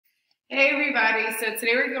Hey everybody, so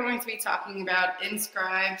today we're going to be talking about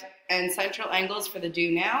inscribed and central angles for the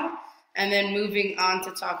do now, and then moving on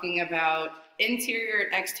to talking about interior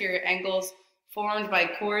and exterior angles formed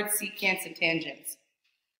by chords, secants, and tangents.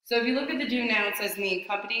 So if you look at the do now, it says in the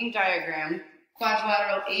accompanying diagram,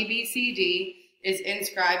 quadrilateral ABCD is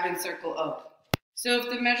inscribed in circle O. So if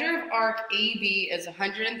the measure of arc AB is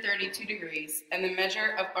 132 degrees and the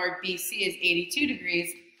measure of arc BC is 82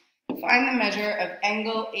 degrees, find the measure of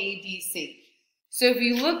angle ADC. So if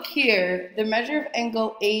you look here, the measure of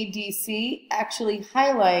angle ADC actually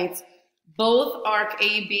highlights both arc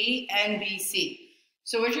AB and BC.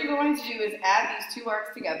 So what you're going to do is add these two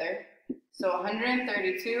arcs together. So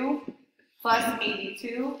 132 plus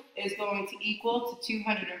 82 is going to equal to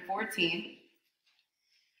 214.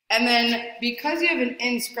 And then because you have an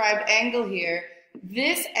inscribed angle here,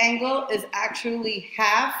 this angle is actually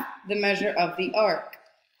half the measure of the arc.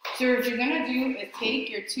 So what you're going to do is take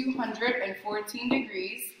your 214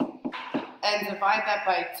 degrees and divide that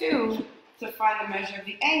by 2 to find the measure of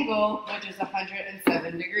the angle, which is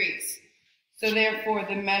 107 degrees. So therefore,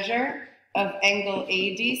 the measure of angle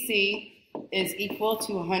ADC is equal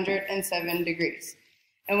to 107 degrees.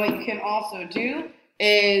 And what you can also do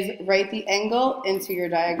is write the angle into your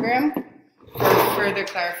diagram for further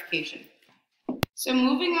clarification. So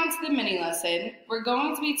moving on to the mini lesson, we're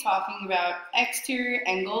going to be talking about exterior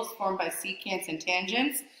angles formed by secants and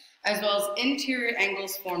tangents, as well as interior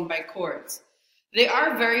angles formed by chords. They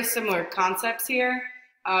are very similar concepts here.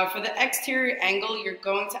 For the exterior angle, you're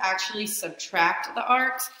going to actually subtract the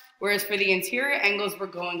arcs, whereas for the interior angles, we're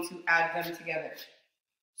going to add them together.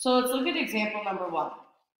 So let's look at example number 1.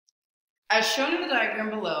 As shown in the diagram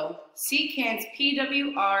below, secants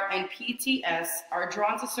PWR and PTS are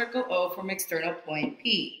drawn to circle O from external point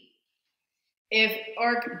P. If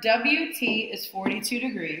arc WT is 42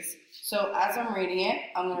 degrees, so as I'm reading it,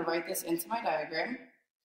 I'm going to write this into my diagram,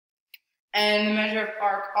 and the measure of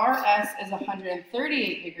arc RS is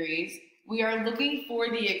 138 degrees, we are looking for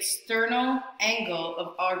the external angle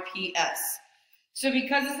of RPS. So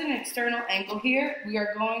because it's an external angle here, we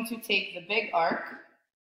are going to take the big arc,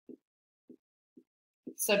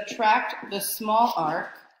 subtract the small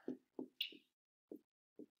arc,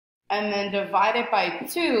 and then divide it by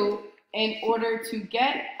 2 in order to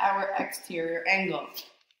get our exterior angle.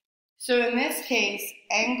 So in this case,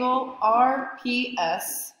 angle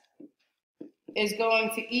RPS is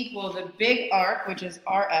going to equal the big arc, which is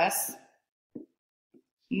RS,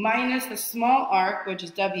 minus the small arc, which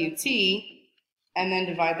is WT, and then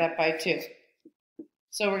divide that by 2.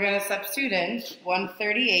 So we're going to substitute in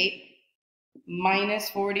 138 minus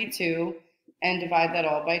 42 and divide that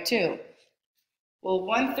all by 2. Well,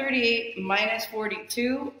 138 minus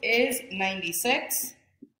 42 is 96,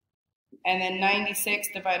 and then 96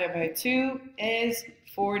 divided by 2 is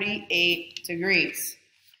 48 degrees.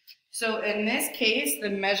 So in this case, the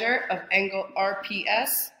measure of angle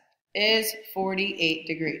RPS is 48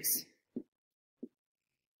 degrees.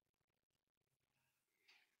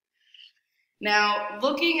 Now,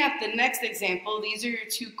 looking at the next example, these are your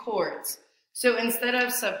two chords. So instead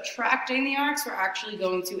of subtracting the arcs, we're actually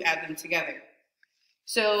going to add them together.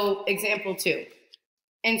 So example 2.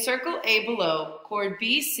 In circle A below, chord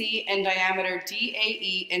BC and diameter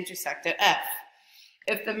DAE intersect at F.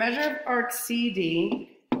 If the measure of arc CD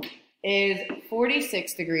is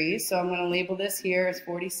 46 degrees, so I'm going to label this here as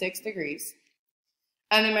 46 degrees,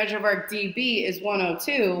 and the measure of arc DB is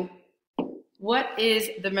 102, what is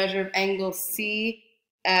the measure of angle CFE?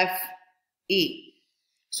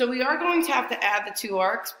 So we are going to have to add the two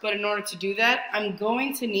arcs, but in order to do that, I'm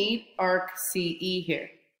going to need arc CE here.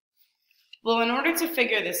 Well, in order to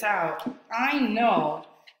figure this out, I know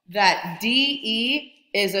that DE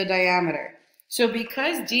is a diameter. So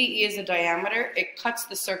because DE is a diameter, it cuts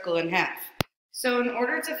the circle in half. So in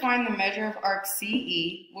order to find the measure of arc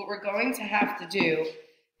CE, what we're going to have to do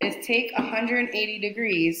is take 180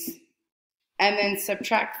 degrees and then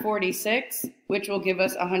subtract 46, which will give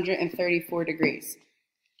us 134 degrees.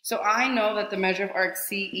 So I know that the measure of arc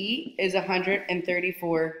CE is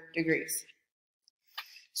 134 degrees.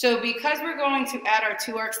 So because we're going to add our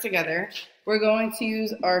two arcs together, we're going to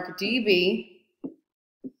use arc DB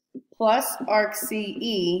plus arc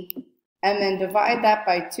CE and then divide that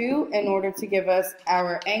by 2 in order to give us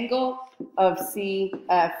our angle of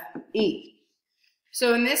CFE.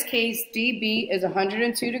 So in this case, DB is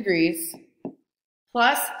 102 degrees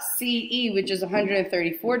plus CE, which is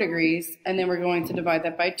 134 degrees, and then we're going to divide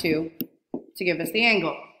that by 2 to give us the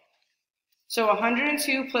angle. So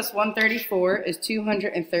 102 plus 134 is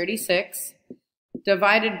 236,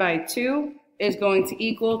 divided by 2 is going to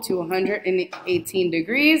equal to 118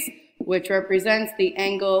 degrees, which represents the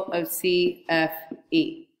angle of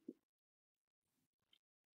CFE.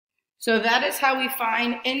 So that is how we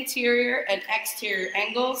find interior and exterior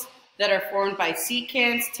angles that are formed by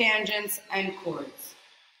secants, tangents, and chords.